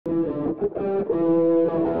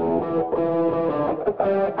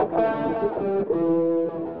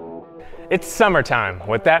It's summertime.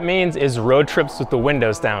 What that means is road trips with the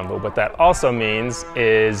windows down, but what that also means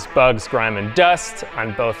is bugs, grime, and dust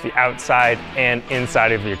on both the outside and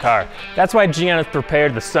inside of your car. That's why GYEON has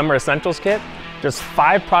prepared the Summer Essentials Kit, just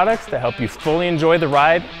 5 products that help you fully enjoy the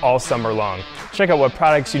ride all summer long. Check out what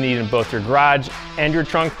products you need in both your garage and your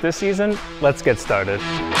trunk this season. Let's get started.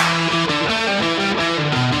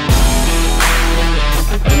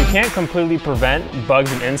 You can't completely prevent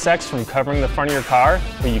bugs and insects from covering the front of your car,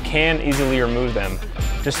 but you can easily remove them.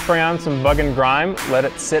 Just spray on some bug and grime, let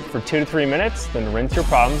it sit for 2 to 3 minutes, then rinse your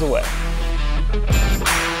problems away.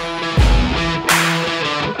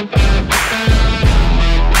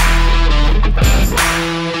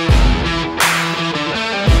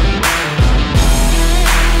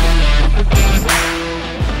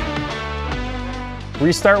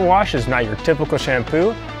 Restart Wash is not your typical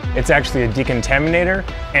shampoo. It's actually a decontaminator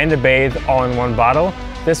and a bathe all in one bottle.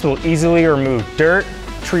 This will easily remove dirt,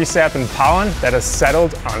 tree sap, and pollen that has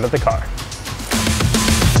settled onto the car.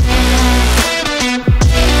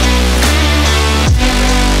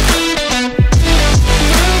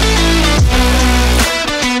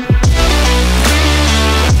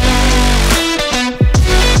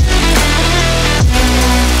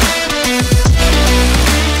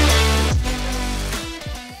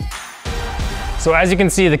 So as you can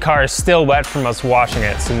see, the car is still wet from us washing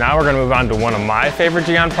it. So now we're gonna move on to one of my favorite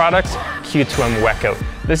GYEON products, Q2M Wet Coat.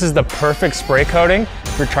 This is the perfect spray coating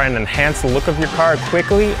if you're trying to enhance the look of your car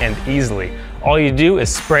quickly and easily. All you do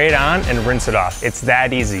is spray it on and rinse it off. It's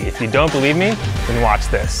that easy. If you don't believe me, then watch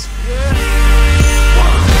this.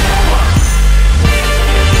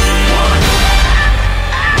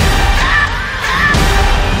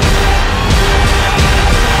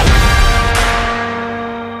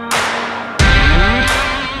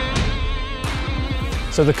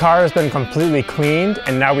 So the car has been completely cleaned,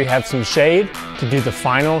 and now we have some shade to do the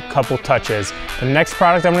final couple touches. The next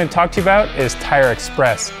product I'm going to talk to you about is Tire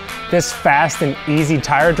Express. This fast and easy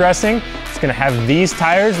tire dressing is going to have these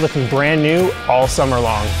tires looking brand new all summer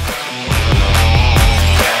long.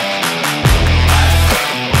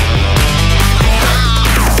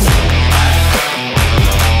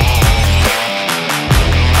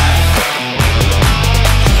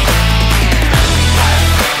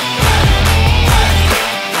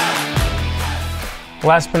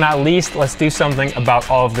 Last but not least, let's do something about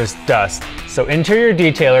all of this dust. So Interior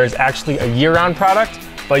Detailer is actually a year-round product,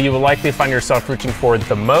 but you will likely find yourself reaching for it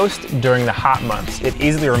the most during the hot months. It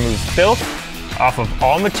easily removes filth off of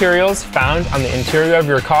all materials found on the interior of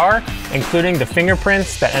your car, including the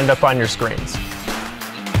fingerprints that end up on your screens.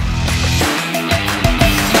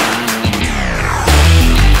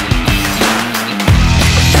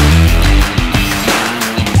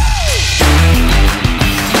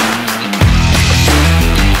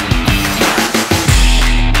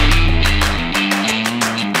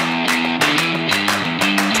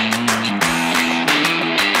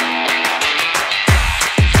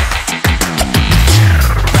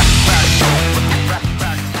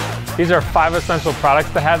 These are 5 essential products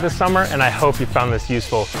to have this summer, and I hope you found this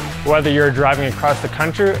useful. Whether you're driving across the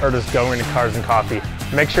country or just going to Cars and Coffee,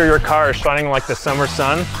 make sure your car is shining like the summer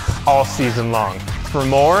sun all season long. For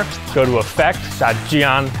more, go to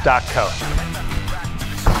effect.gyeon.co.